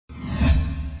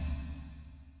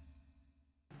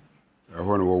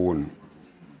ɛhɔ no wɔwon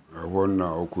ɛhɔ na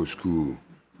ɔkɔ school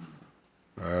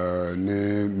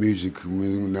ne music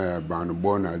na band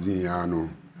born adin ya no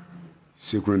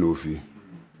secret no fi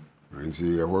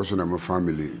nti ɛhɔ so na my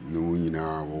family no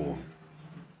nyina wo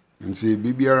nti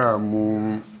bibiara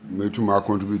mo metu ma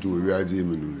contribute to we ade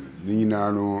me no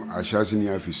nyina no ahyase ni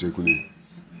afi sekuni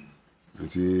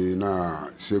nti na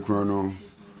sekro no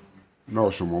na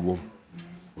osomobo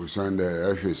o sande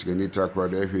ehwe siganita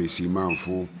crowd ehwe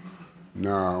simanfo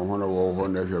na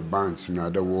one of the bands na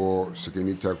the war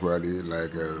siganita crowd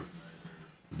like a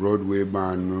Broadway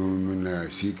band no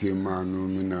CK man no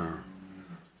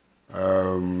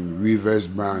UNIVERS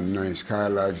band na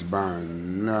Skylights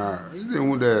band na they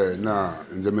would na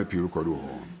nzeme pi record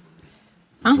ho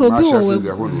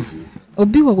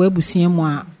Obi wo webusia mu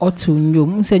a oto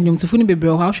nyom nse nyomtofo ni bebre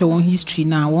ho ahwe won history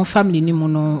na won family ni mu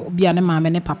no obi a ne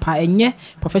maame ne papa enye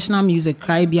professional music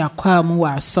cry bi akwa mu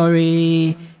wa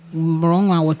sorry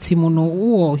mronwa woti mu no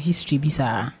wo history bi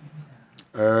sa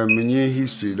menye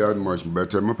history that much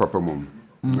better my papa mom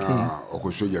na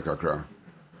okosoja kakra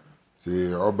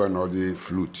say oba no the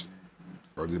flute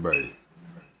or the bay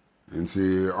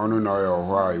nti ono na yo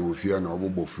ho a wo fia na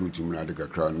obobo flute mu na de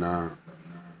kakra na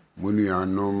munu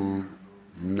anom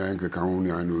na nke kan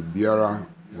wonu ano biara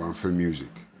wan fa music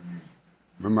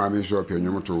mama me so pe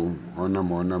nyom to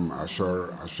onam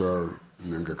asor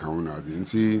na nke kan wonu ade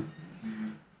nti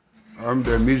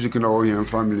the music na all your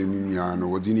family ni ya no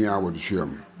wodini ya wodu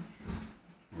hwam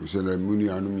we say the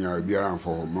munu anom ya biara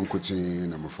for mankotin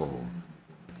na mfo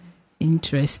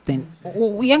interesting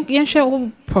yan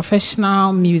share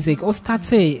professional music o start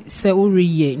say o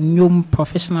riye nyom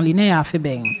professionally na ya fe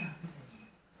ben.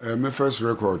 My first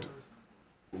record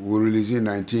was released in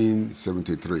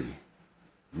 1973.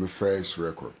 My first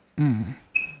record.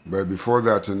 But before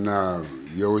that, now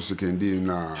you also can do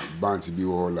now band to be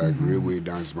all like railway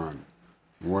dance band.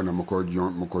 One I'm called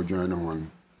join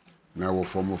one. Now we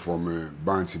form a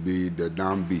band to be the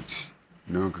downbeat.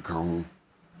 No can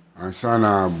and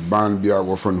sana band be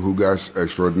our from Hugas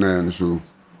extraordinaire. So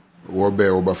we be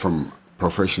over from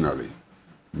professionally.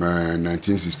 My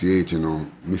 1968, you know,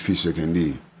 me fish can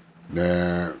do.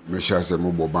 The Mesha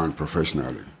mobile band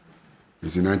professionally.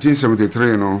 It's in 1973,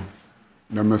 you know,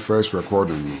 na my first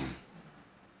recording.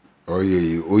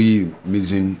 Oye,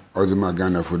 meeting Ozima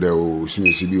Ghana for the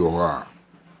Simigwa or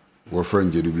what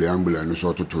friend Gyedu-Blay Ambolley and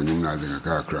sort of to him as a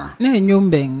kakra. No,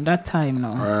 Nyumbeng that time,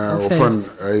 no.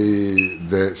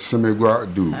 The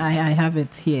Simigwa do. I have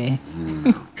it here.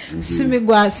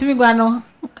 Simigwa no.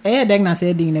 Deng na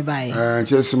say ding ne bai.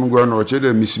 Just Simigwa no,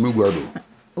 chede Simigwa do.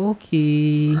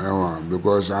 Okay.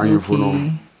 Because I am for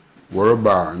no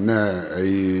woraba na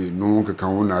no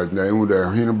can na you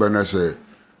the hin bana say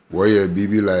why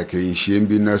bibi like in shame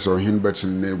business or hin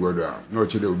betin ne goda no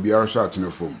chede obi ara shot na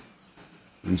form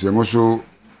nti mo so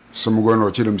Simigwa no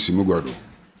chede Simigwa do.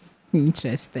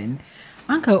 Interesting.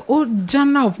 Uncle, o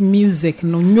genre of music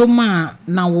no nyoma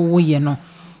na wo ye no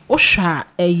Osha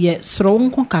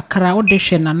sronko kakra o de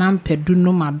hwe nanampedu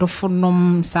no madofo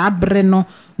nom sa abre no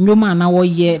nyoma na wo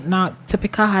ye na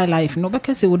typical high life no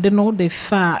because we de no de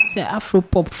fa say afro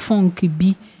pop funk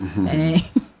bi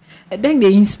then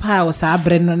they inspire sa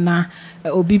abre no na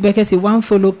obi because one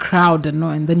follow crowd no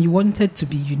and then you wanted to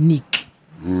be unique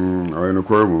I no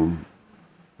kwamo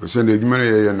o se de djumane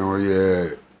ye no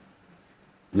ye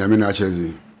nyame na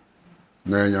chezi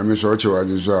na nyame so chewa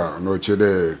so no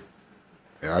chede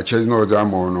I chose no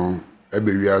damo no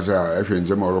ebe wiaza ehwe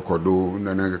nzema recordo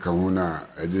na na ka ho na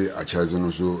ade a chose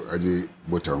no so ade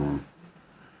bota ho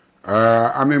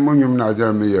ame monyum na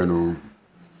ajara me ye no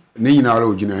ni nyina ara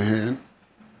ogina he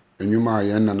enyuma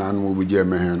ye na na no obuje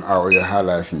me he a o ye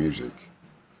highlife music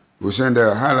we send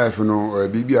the highlife no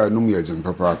bibia num ye jin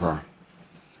papa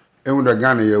and the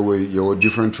Ghana ye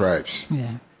different tribes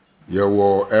ye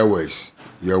were airways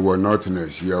ye were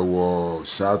northness ye were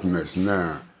southness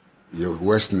na your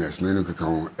westerness na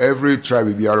can every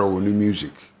tribe be our own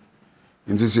music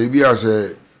into say be as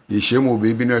a shame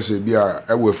baby na say be a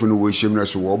ewefu no we shame na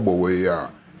so wo bo we ya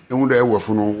and the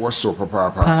ewefu no wo so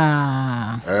papa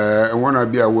and wanna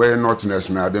be aware northness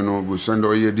na de no we send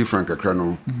all ye different kakra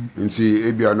no into e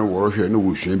bia no wo hwe no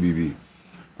wo hwe bibi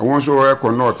and once we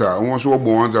ko north and once we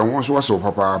bo on and once we so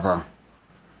papa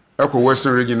eko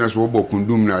western region na so bo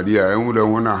kundum na dia and we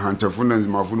wanna hantafo na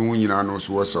mafo no nyina no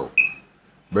so so.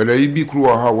 But I be crew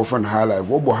how often highlife,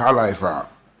 what highlife are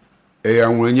a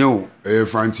when you a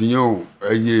fantinho,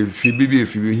 a fibi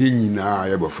if you hing na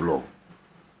ever flow.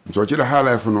 So, the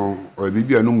highlife no, or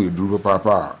bibi a no drew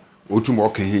papa, or to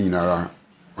mock a hinara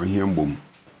on him boom.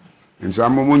 And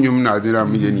some momonium na did a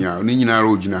millionaire, Nina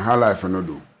Rogina highlife and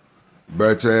do.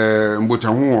 but mbota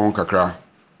ho won kakra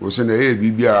wo se na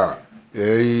bibia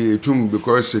etum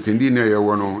because second na ye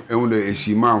wono ehun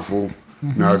esimanfo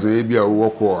na azan bia wo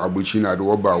ko abuchi na de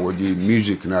wo ba wo di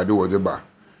music na de wo de ba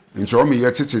nso me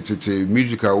ye tete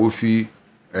music a wo fi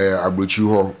abuchi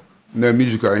ho na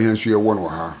music a hen so ye wono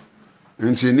ha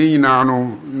nti ni nyina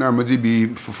no na me bi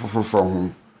fofofo ho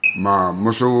ma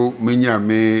moso menya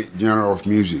me genre of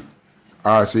music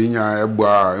say nya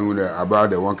egba ehun about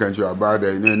the one country about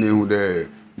the ne hu de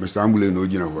Mr. Ambolley no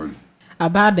gina ho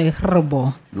about the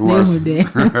herbo nehu de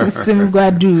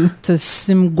Simigwa do to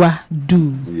Simigwa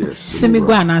do. Yes,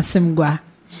 Simigwa na Simigwa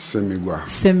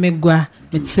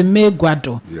Simigwa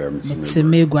do. Yeah,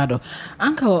 Simigwa do.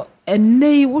 Uncle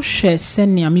enei wo hwe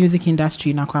senior music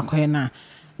industry na kwakwa na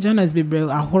Jonas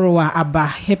Bibre ahorowa aba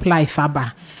Hiplife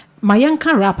aba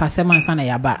mayanka rapper semansa na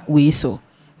yaba we so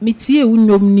mitie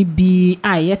unyom ni bi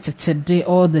ayetete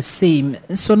all the same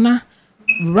so na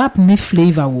rap ni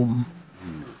flavor wom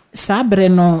sabre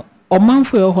no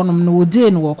omanfo e honom no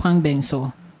wode no wo kwan ben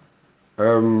so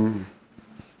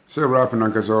so rap na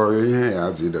kaso ye ya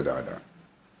ati dada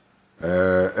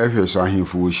ehwe so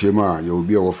ahimfo shema ye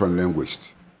obi e wo from language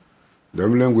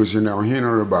dem language na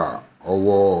ohin ba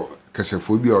owo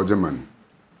kasefo bi o German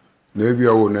na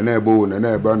bia wo na ebo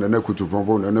na eba na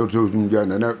kutupompo na to nja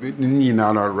na ni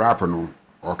na rap no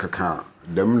okaka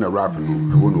dem na rap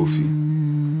no e wo no fi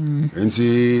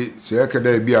enti se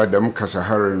akada bia dem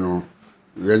kasahare no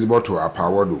yezboto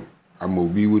apawodo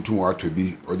amobi wutum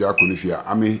watobi oja akonifia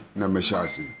ame na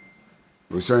meshasi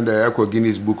we send the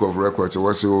Guinness Book of Records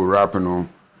was rap no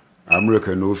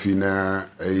America no fi na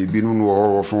e binu no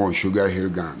wo from Sugar Hill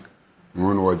Gang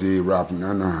one was the rap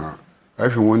na I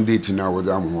one date now with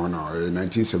them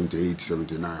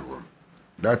 1978-79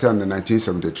 that time in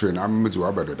 1973 I'm to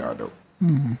abada dado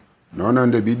no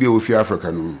the bibi ofi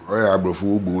Africa no oya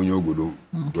abrofu ogbo onye ogodo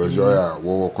because oya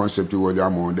wo concept wo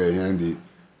dem on there and the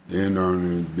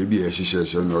baby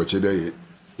ehihye no chede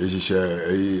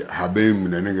ehihye habem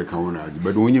na nge kan na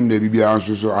but onyim na bibi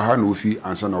anso so aha na ofi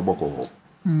ansa na oboko ho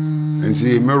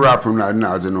nti me rap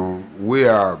na ade no we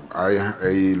are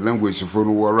a language for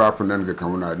no rap na nge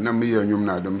kan na me yanyum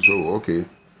na dem so okay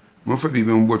mo fa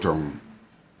bibi mboto ho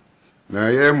na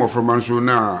ye mo from so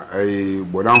na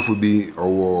bodanfo bi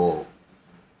owo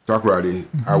takrade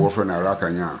awo for na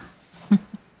rakanya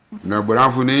na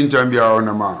bodanfo ni ntambia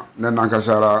na ma na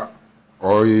nankasara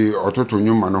ototo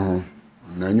nyuma no ho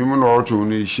na nyuma no oto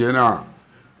ni hie na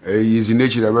yizi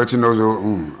nature about no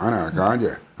so ana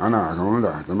kaje ana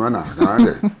kaunda tamana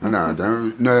kaje ana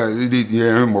na di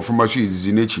mo from so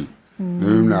yizi nature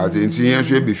na de nti yen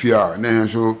so be fia na yen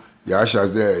so ya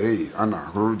shas there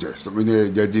ana just me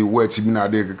jadi words mi na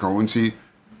de ka wonti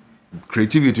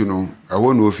creativity no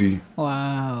awo no fi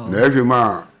wow na ehwe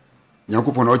ma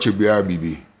nyankopon na oche bia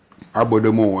bibi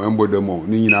abodemo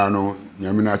ni nyina no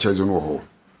nyame na chezo no ho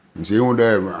nti hu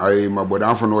de ai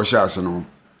mabodanfo no shas no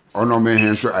ono me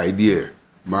hen so idea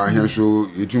ma hen so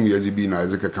yetum yedi bi na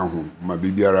ezeka ka ho ma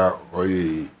bibiara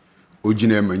oye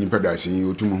ogina ma nyipa dasin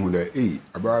otum hu de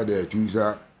about the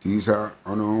tusa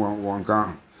ono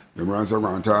wonka Yamransa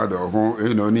Granta, the home,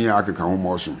 no Niaka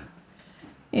Kamoso.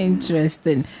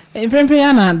 Interesting.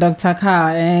 Prempriana, Dr.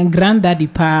 Carr, and Granddaddy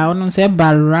Pa, on say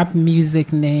rap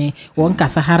music, ne, one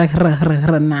Casahara,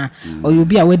 or you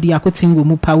be away the Akotingo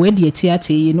Mupa, where the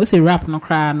Tiati, no say rap no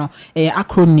crano, a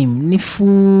acronym,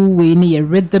 Nifu, we need a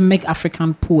rhythmic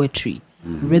African poetry.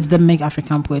 Rhythmic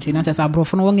African poetry, not as I brought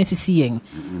from one seeing,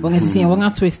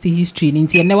 one twisty history.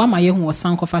 Into never my young was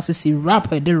sunk of us to see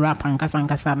rap, the rap and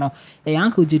Casancasano, a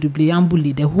uncle Gyedu-Blay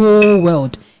Ambolley, the whole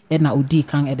world, and now Udi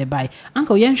can at the buy.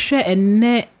 Uncle Yan share and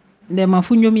ne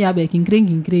mafunyo mi abeking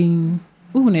green,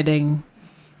 unedeng.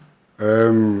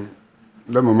 Lemo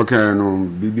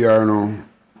Macano, Bibiano,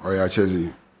 or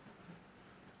Yachezi.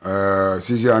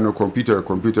 Sisiano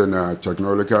computer na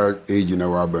technological age in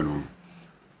our bano.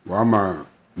 Wama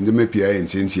ndeme pia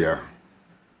entintia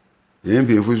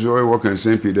yempi mfuzo we work and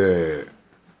simple de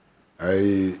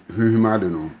ai huhumade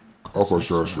no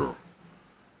okosoro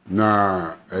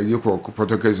na yiko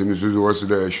protocol misuzo was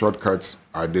the shortcuts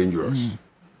are dangerous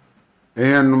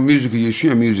and music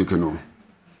you music no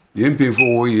yempi fo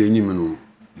wo yenyim no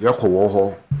yakowo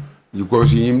ho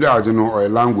because yim that no or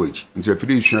language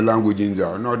interpretation language in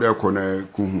there no there kona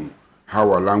kuhu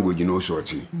how a language no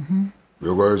sorti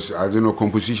because I don't know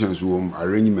compositions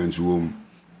arrangements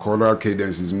color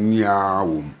cadences near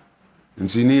and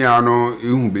see near no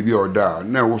baby or da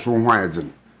na was so white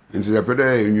and the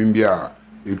pede in India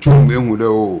it took me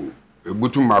who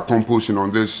butum my composing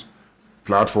on this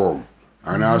platform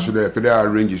and also the pede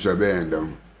arranges a band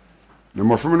the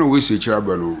more from we say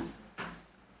chabano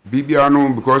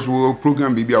Bibiano because we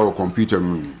program Bibi our computer.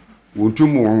 Won't you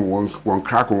one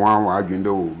crack one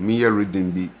agenda, me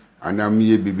reading be, and I'm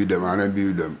me baby them, and I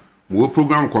build them. We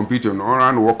program computer, no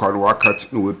run work on work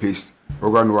cut, no paste.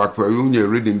 Organ work per union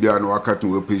reading be and work cut,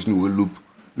 no paste, no loop.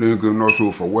 No can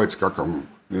also for words kakam.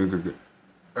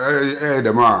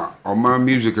 The ma, or my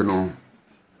music, no.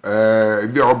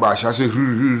 Be all bash, I say,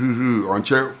 on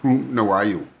check, no, why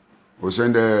you. We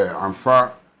send I'm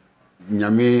far.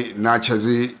 Nyame na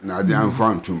chazi na de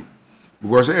anfantum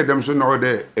because them so now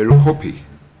there a copy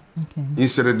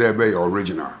instead of there be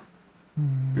original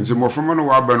nti mo from no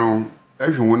wa ba no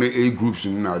ehwe won a groups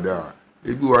na there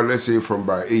e be let's say from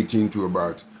by 18 to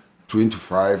about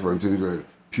 25 and things like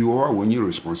pure when your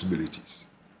responsibilities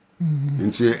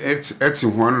nti it's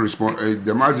one response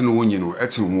the margin won you know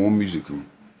it's one music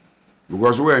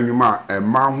because when you ma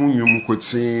ma hu nyum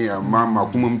kotin ma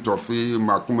makumum tofi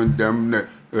makumum dem na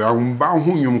ba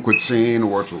hu nyum kotin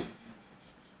woto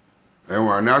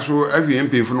and na so every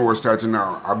MP for no was starting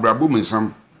now abrabo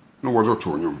mensam no was to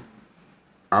nyum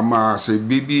ama say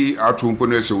bibi atompo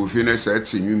na se ofi na se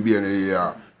tinyum bi na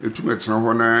ya etumetena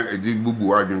ho na edi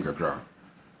bubu adwen kakra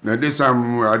na this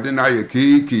am ade na ye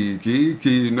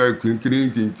kiki na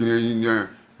kinkirin na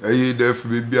ayi def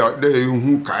bibi de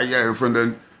hu kaya from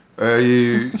then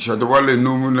Shatawale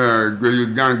num na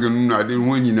gang na de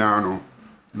ho nyina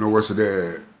no was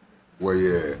there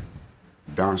were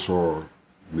dancehall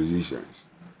musicians.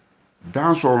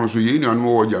 Dancehall so you know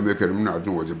no Jamaica na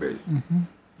do was be.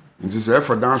 It is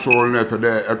for dancehall na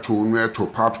pede eto no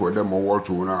eto part where them all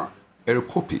to na a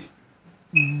copy.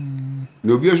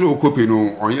 No be so copy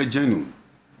no onye genuine.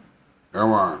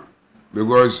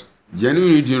 Because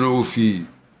genuinity no fee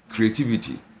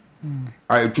creativity.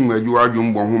 I too made you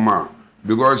argue homa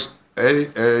because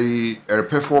a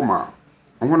performer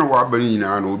I want to walk in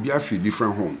and will be a few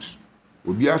different homes.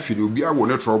 Will be a few, will be a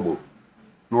one trouble.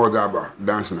 No other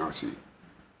dancing, I see.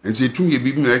 And say to me,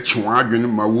 be me a children,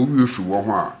 my woo if you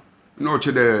want. No,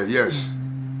 yes,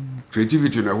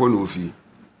 creativity in a one fee.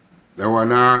 There were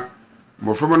now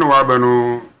more from an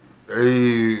wabano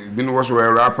a been was a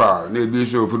rapper, maybe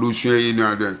so production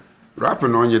and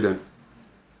rapping on you then.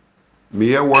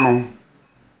 Me a one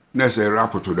ness a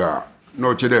rapper to that.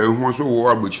 No, today, who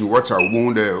so which what I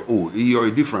won't there. Oh, you're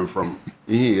different from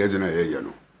here, as in a year.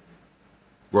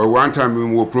 Well, one time we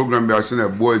were programmed as a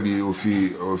boy be of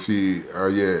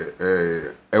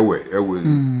away.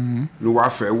 No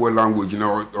affair, well, language, you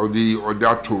know, or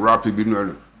that to rap it,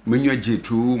 no, many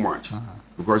too much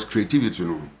because creativity,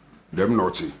 no, them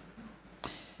naughty.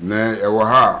 Nay,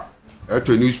 ever at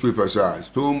a newspaper size,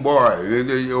 Stone boy,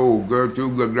 girl to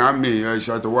Grammy,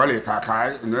 shot a wally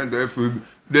kakai, and then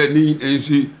they need and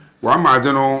see one I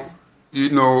don't know, you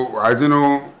know, I don't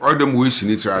know, all them wish in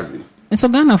it. And so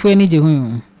Ghana for any day.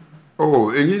 Oh,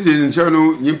 and you didn't tell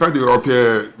you part the up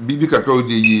here, Bibi Kakao,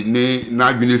 the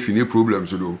not been any problems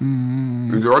to do.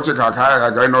 And the water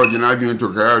kakai, I know you're not going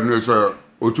to care, no, sir,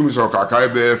 or 2 minutes of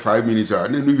kakai bear 5 minutes,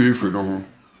 and then you if you know.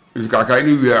 It's kakai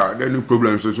anywhere, then no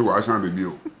problems, so I can't be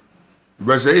you.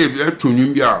 But say, to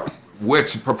Nimbia,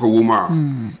 wet papa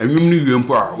woman, and you knew you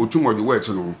empower, or too much wet,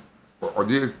 no, or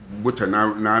they put a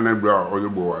nana brow or the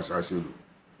boy, as I said.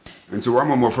 And so one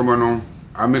more from an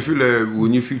I may feel a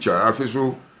winning future. I feel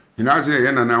so. In as a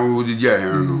yen and now would the jay,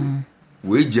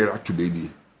 we jail to baby.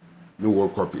 No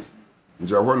world copy. And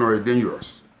so I want to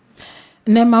dangerous.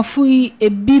 Nema fui e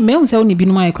bi me say oni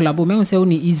binu my collabo me say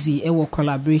oni easy e wo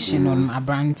collaboration on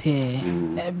abrante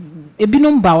e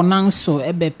binu ba onan so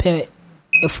e be pe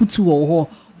e futu wo ho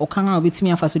o kan a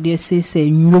obetimi afa so de say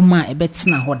nyoma e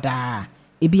betena ho da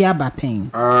e bi aba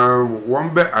pen one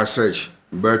bet as such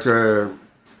but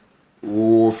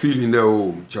o feeling there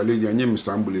o challenge anyem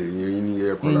Istanbul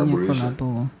yen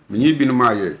collaboration me binu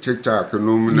ma ye TikTok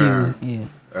no na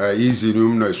easy no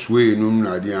na sway no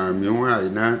na dia me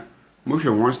won na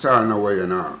Musha one star na way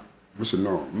na Musha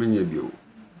no menye bio.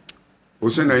 O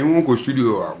say na you go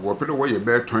studio wo pede wo ye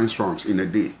be 20 songs in a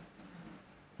day.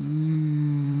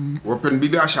 Wo pen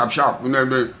bibia sharp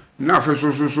na fe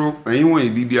so and you want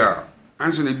bibia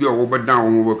answer na bia wo be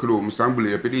down wo kro Istanbul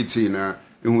ye pede ti na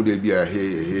ehu de bia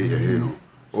he no.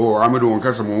 Oh amedo won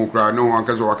kasa mo kra na won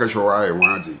kasa waka show ai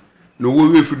wati. No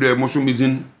wo we fu de mo so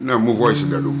mizin na mo voice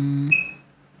da do.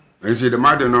 And see the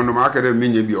matter no market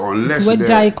mean be unless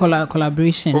the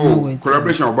collaboration. Oh,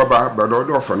 collaboration of Baba, but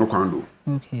all offer no can do.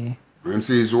 Okay. And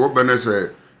see so what Benes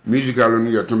musical on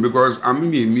your because I'm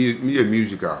me a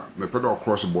musical, me put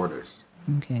across borders.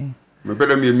 Okay. Me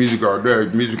put me a musical there,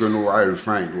 musical no I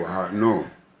refined no.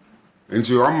 And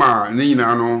so ma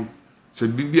nina no se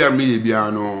bibia me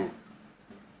bia no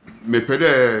me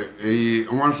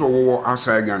pede one so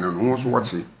outside Ghana no so what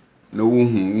say no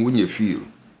who feel.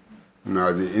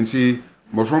 Now the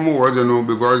but from what I know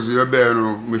because you're better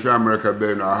no America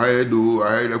better no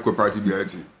I had a party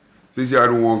beati. Since I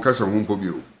don't want casa home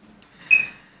you.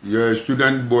 You're a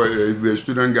student boy, a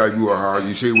student guy you are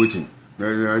you say waiting.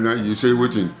 You say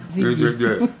waiting.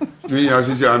 Yeah,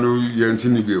 I know you're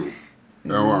in bill.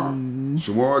 Now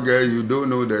small guy you don't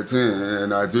know that thing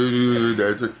and I tell you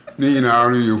that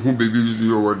you who baby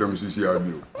you what them see I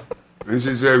do. And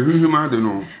she said who you don't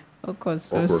know. Of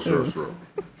course.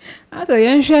 Ako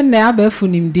yɛnhwɛ na abɛfo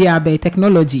nim di abɛ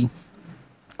technology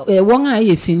wɔn a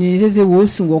yɛ sini sɛ wo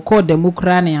sun wo call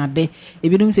democrat na ade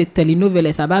ebidum sɛ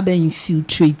telenovelas ababa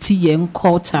infiltrate yɛn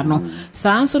culture no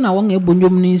saa nso na wɔn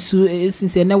ebonyom ne nso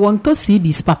sɛ na wɔn to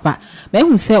CDs papa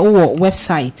mehu sɛ wo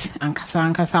website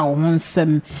ankasa wo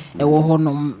nsɛm ɛwɔ hɔ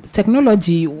no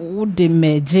technology wo de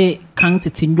meje kan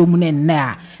tete ndom ne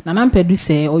na na mpɛdu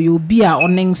sɛ ɔyɛ obi a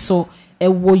ɔnen so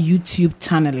ewo YouTube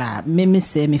channel a me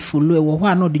say me follow ewo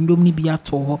ho na odi ndom ni bi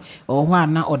ato ho ewo ho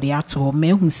na odi ato ho me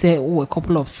hu say a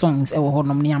couple of songs ewo ho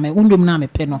nom ni ame ndom na me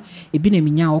pe no ebi na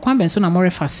minya wo kwan ben so na more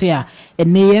fa so a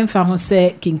ene ye mfa ho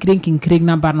say kinkring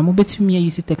na ba no mo betumi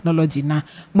use technology na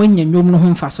mo nya ndom no ho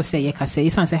mfa so say ye ka say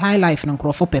isan say high life no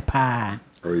nkrofo pepa.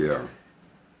 Oh yeah,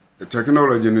 the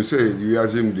technology no say you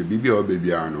assume the bibi or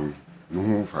baby ano no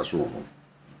ho fa so ho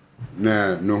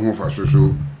na no ho fa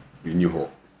so ni ho.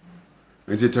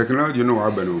 And the technology no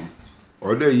abeno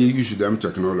or they use them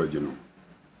technology no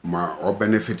ma or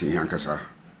benefiting yankasa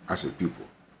as a people.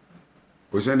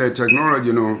 Because the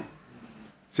technology no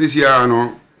says ya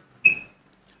no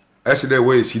as the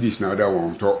way CDs now that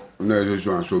one talk no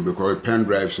so because pen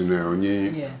drives and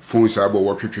only phones are about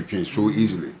working so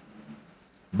easily.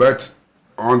 But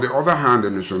on the other hand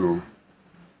and so no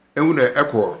and when the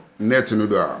echo net no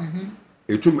do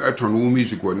it took a ton of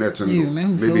music or net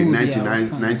maybe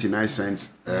 99 cents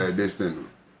this thing.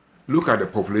 Look at the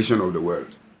population of the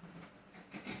world.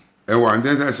 And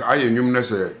then there's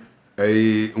a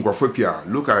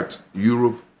look at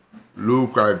Europe,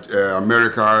 look at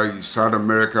America, South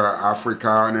America,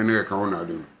 Africa, and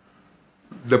then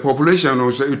the population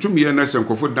also it took me a nice and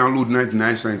download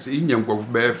 99 cents in young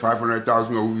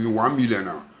 500,000 or 1 million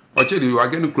now. Actually you are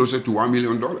getting closer to $1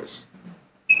 million.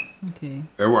 Okay.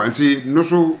 And see, no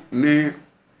so ne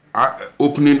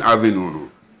opening avenue no.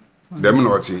 Them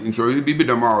nothing. So it be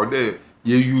them out there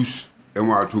you use and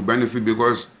want to benefit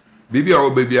because baby our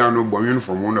baby are no born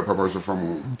from one papa so from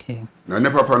home. Okay. Now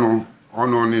ne papa no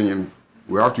on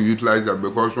we have to utilize that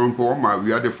because on poor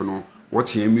we are different what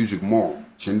hear music more.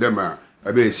 Chindema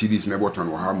I be CDs never turn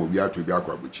or how we have to be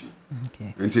akwabuchi.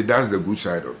 Okay. And see that's the good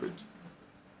side of it.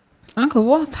 Uncle,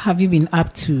 what have you been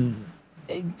up to?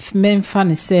 Men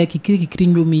fan say kikiri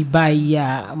nyomi by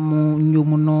ya mo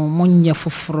nyomo no mo nya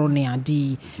foforo ne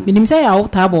ade minim say ya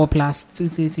table plus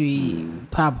 233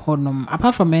 pub honum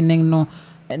apart from ending no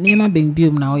nema ben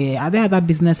biom na oye are there other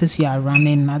businesses you are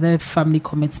running other family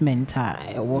commitment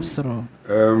wosoro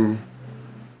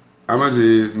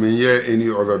amaze me hear any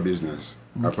other business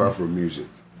apart from music.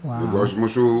 Wow. Because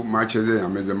most matches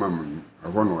am the mam I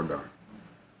order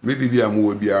maybe be a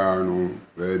more no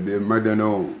be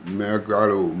madano me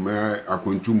galo me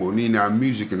akontumo ni na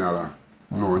music nala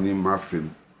no ni my film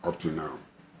up to now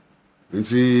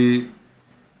nti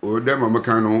o dem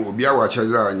amaka no obi a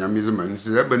watches a nyamize man se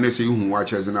ebe na se hu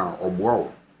watches na oboa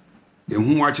o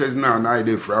ehu watches na na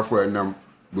dey frafo enam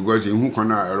because ehu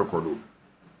kwana e record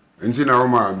nti na o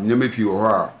ma nyame pi o ho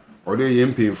a o dey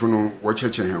yempinfo no wo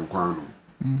cheche hen kwan no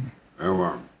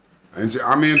ewa nti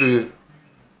I mean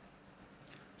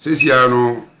since you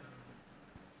know,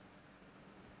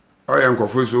 I am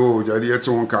confused. Oh, jadi yet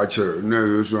one catcher.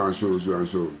 No, so and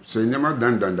so. Say, never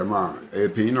done the man. A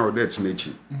pain or that's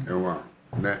nature. And what?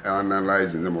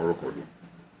 Analyzing the Morocco.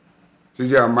 Since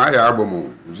you are my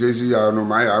album, since you are no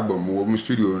my album, my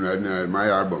studio and my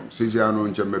album. Since you are no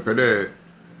Chambepede,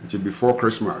 before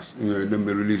Christmas, then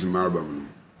we release my album.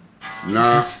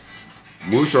 Now,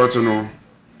 most of no.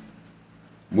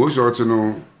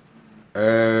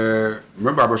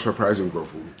 Remember I was surprising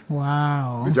Crawford.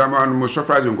 Wow. The German most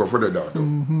surprising Crawford that.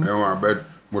 But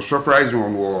most surprising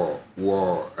one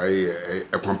was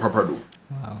a Pampapado.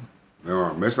 Wow.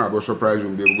 No, most not was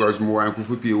surprising because more and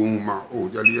Kufupi oh,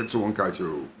 Jali had so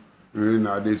catcher.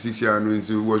 Now they see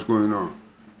what's going on.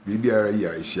 BBR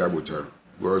is Shaboter.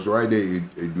 Because why they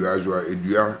do as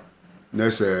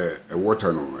a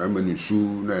water no, I mean,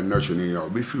 soon and nurturing, I'll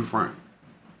be feel fine.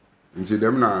 Nti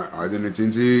dem na identity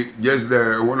nti just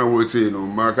the one I would say no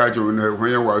market when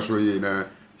you was so ye na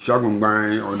shagun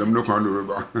ban on dem no kan do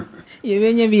ba ye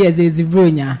wenye bi ye ze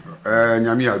bronya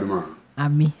nyame aduma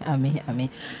ami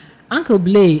Uncle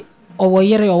Blay owo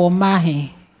yere owo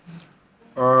mahe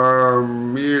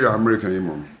Me American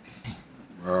mom.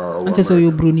 And so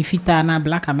you Bruni Fita na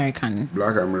Black American.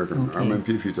 Black American. Okay. I'm in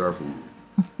P Fita from.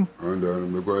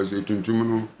 And because it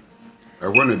to I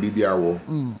want a BBA.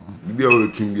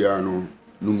 BBA to Timbiano,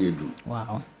 Numedu.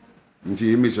 Wow.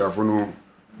 Nti emi safo no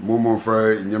momo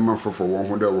fa nyama fofo won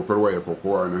ho da wo perwa ye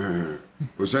kokoa na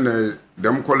o se na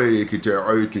dem kole ye kite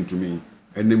oyo tuntumi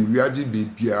enem wiade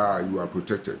bibia you are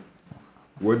protected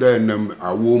whether enem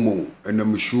awomo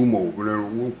enem shumo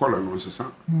wo kole no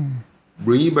sesa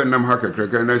bronyi ba nam ha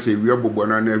kakraka na se wi abobo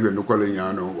na na ehwe no kole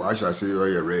nya no wa sha se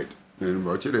oyo red na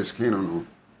no che the skin no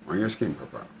on your skin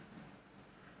papa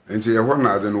and say what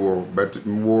na den wo but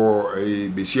wo a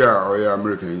bisia oyo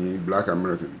American Black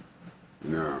American.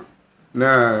 Na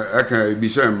I can be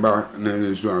sent back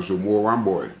so more one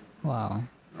boy. Wow.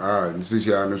 This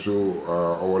year and so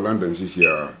our London this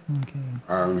year. Okay.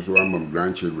 And so I'm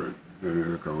grandchildren.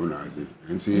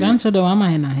 And see grandchildren am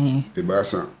I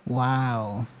Ebasa.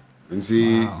 Wow. And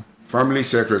see family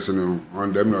secrets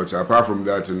on them notes. Apart from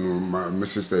that, my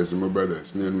sisters and my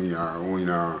brothers, me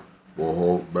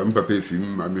but I'm papa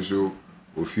film, I so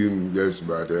film just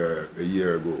about a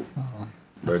year ago.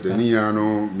 But any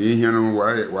no me here no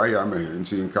why am I in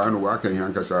kind of work and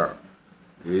hankasa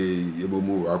you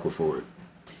move walk forward.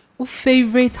 What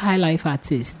favorite high life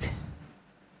artist?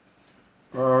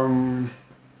 High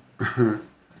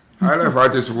life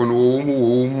artist from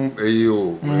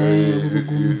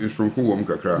it's from Kuwam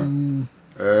Kakra.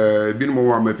 Been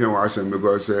more one pen was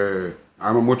because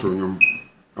I'm a motor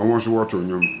I want to water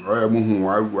I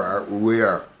am we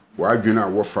are why do not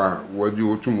wafa what do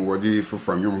you to what do you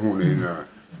from your home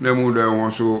na mu da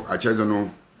won so a cheze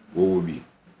no wo bi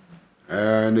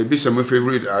and e be some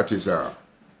favorite artists are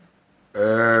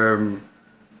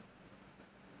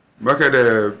back at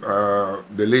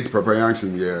the late Papa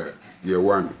Yankson year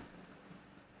one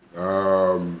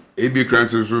AB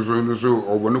Cranton so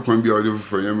or one can be audio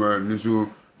for him so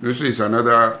this is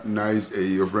another nice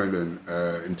your friend and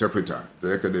interpreter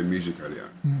the academic music area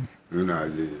you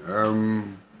know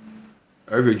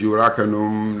every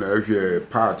Jurakanum, every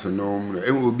part, and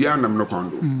it will be an no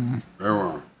condo.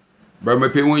 But my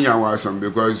pay when you was some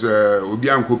because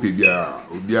Ubian copy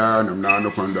Ubian and Nano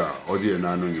Conda, or the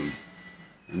Nanonium.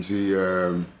 And see,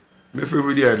 my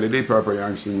favorite year, the day Papa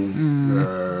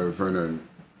Yankson, friend,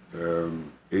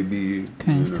 AB.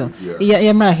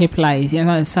 Yeah, my Hiplife, you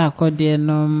know, Sarko,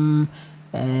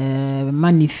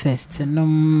 manifest, you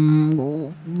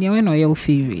know, your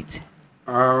favorite.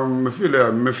 I feel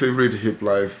like my favorite hip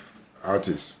life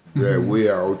artist. The way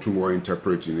I ought to more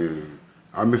interpreting it.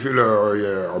 I feel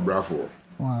like Obrafo.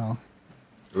 Wow.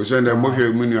 You say that most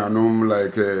of money I know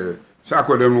like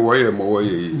Sako them way more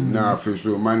now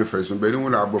official manifestation. But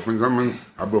when I brought from them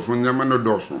no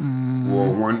dorsum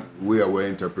or one way I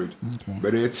interpret.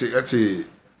 But it's a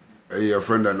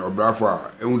friend and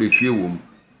Obrafo only few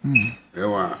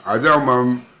I tell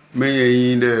mom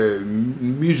many in the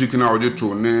music now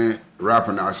to rap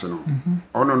and arsenal.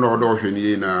 Ono no do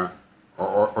hwene na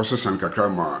osesan kakra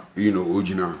ma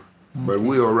original. But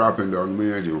we are rapping on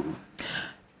me.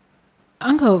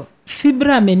 Uncle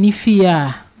Fibra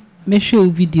menifia me show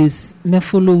videos me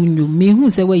follow you me hu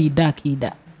say where you dark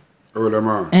ida. Oh the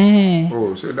man.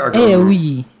 Oh say dark.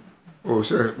 We. Oh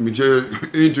say me je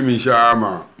into me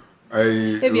shama.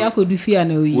 Ai. Ebi akodu fia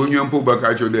na we. Wonyo mpo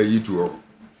baka cho dey yitu.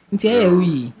 Nti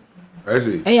we. I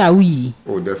see. We.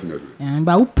 Oh, definitely.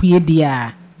 But who pay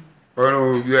dia? Oh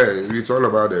no, yeah, it's all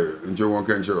about it. Enjoy one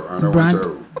can show. I don't want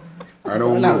to. I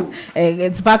don't know.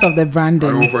 It's part of the branding.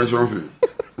 I don't find something.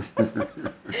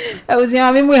 I was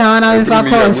having we have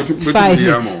course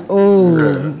 5. Oh,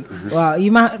 yeah. Wow!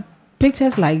 You might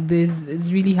pictures like this. It's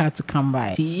really hard to come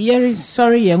by. You're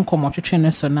sorry, you come up to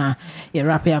train so now. You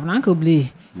wrap up, Uncle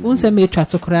Blay. Once I made try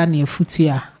to cry near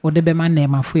footia or the man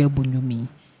name of where bunumi.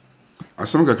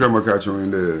 Asam kakra makacho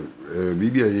in the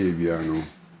bibia ye bia no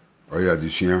oya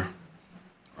disua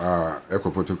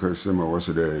ekopoto sema was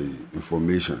the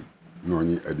information no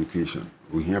any education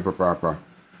ohia papa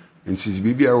and since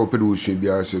bibia wo pedo usua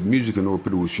bia say music no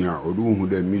pedo usua odo hu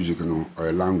the music no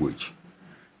or language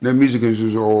na music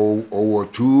is or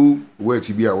two words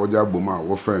bia wo ja boma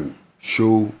wo friend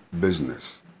show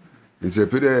business and say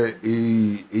pede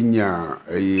inya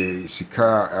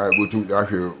sika botum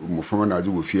ahwe mo from na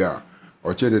adu wo fia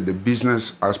or the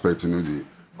business aspect no the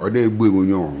or they boy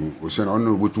wonyo o say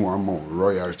no botum am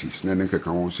royalties na nka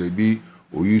kan won say bi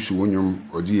o use wonyom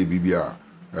or die bibia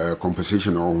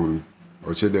compensation on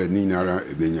or say the ni nara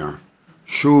ebenya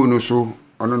show no so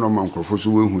ono no man krofo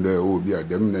so we hu there o bia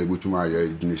dem na botum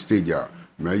aye in stage a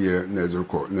na ye na zero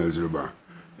ba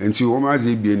enti o ma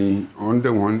je bi ni on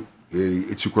the one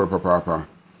etikura papa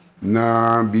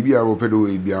na bibi a wopedo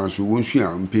e bia nso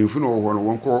wonsua mpemfu no ho no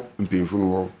wonko mpemfu no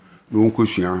ho no wonko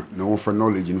sua na wonfa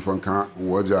knowledge no fonka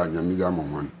woza nyamida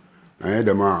amon na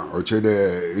dem a o chede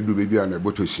edu bibi a na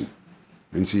botosi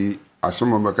nti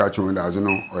asomo maka chon da azo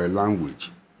no o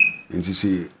language nti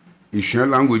si isua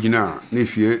language na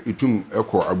efie itum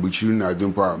ekọ agbuchiru na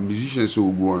adimpo a musicians so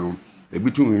ogu no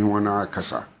ebitum he wona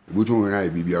kasa ebitum na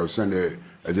bibi a send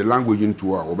the language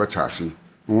into a obetase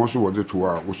won so wo de to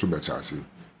a wo so betase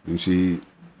nti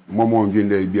momo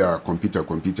ngende bia computer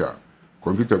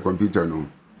no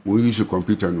we use a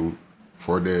computer no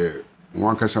for the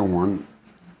one kasa one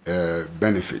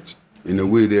benefit in a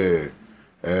way the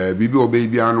bibi obey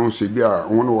bia no se bia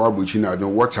won wo abuchi na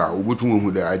don water obutum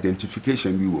hu the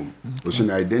identification bi wom so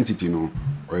the identity no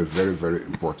is very very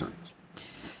important.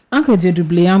 Uncle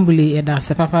Gyedu-Blay Ambolley eda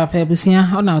se papa busia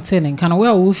ona otene nka no we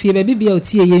wo fie be bia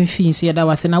otie ye mfi so yeda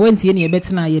wase na wantie ne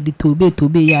yebetena ye de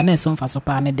tobe ya na so mfa so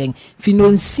pa ne den fi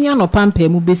no nsia no pampa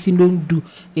mu besi no ndu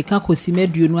e ka kosi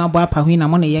meduonu abo apa hwi na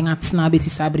mo ne ye atena besi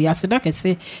sabri aseda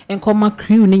kese enkoma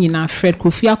crew ne nyina Fred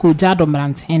Kofi akoja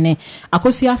domrantene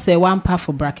akosi ase wampa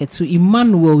for bracket to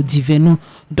Emmanuel Jivenu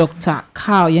Dr.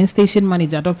 Carl yen station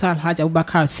manager Dr. Alhaji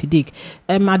Abubakar Siddiq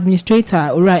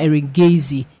administrator Ora Eric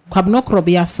Gazy kwabno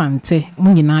krobia sante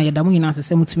munyina yeda munyina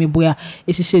sese mutumi boya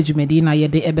ehihye dwumedi na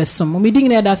yede ebesom mumidi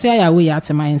ngina da so ya we ya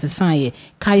atema ensesan ye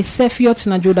kai sefio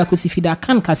tena joda kosifida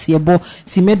kan kasebo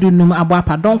simedunum abo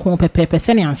apadonko pepepe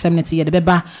sene ansem nete yede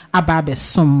beba aba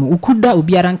abesom ukuda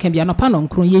obiara nka bia no pa no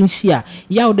nkron yenhia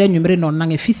ya oda nwumre no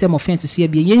nan efise mo fence so ya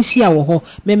bia yenhia wo ho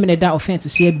memene da offense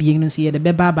so ya bia no so yede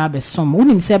beba aba abesom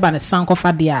unim se ba ne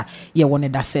sankofa de a ye woni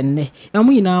da senne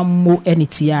munyina mo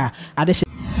enitia ade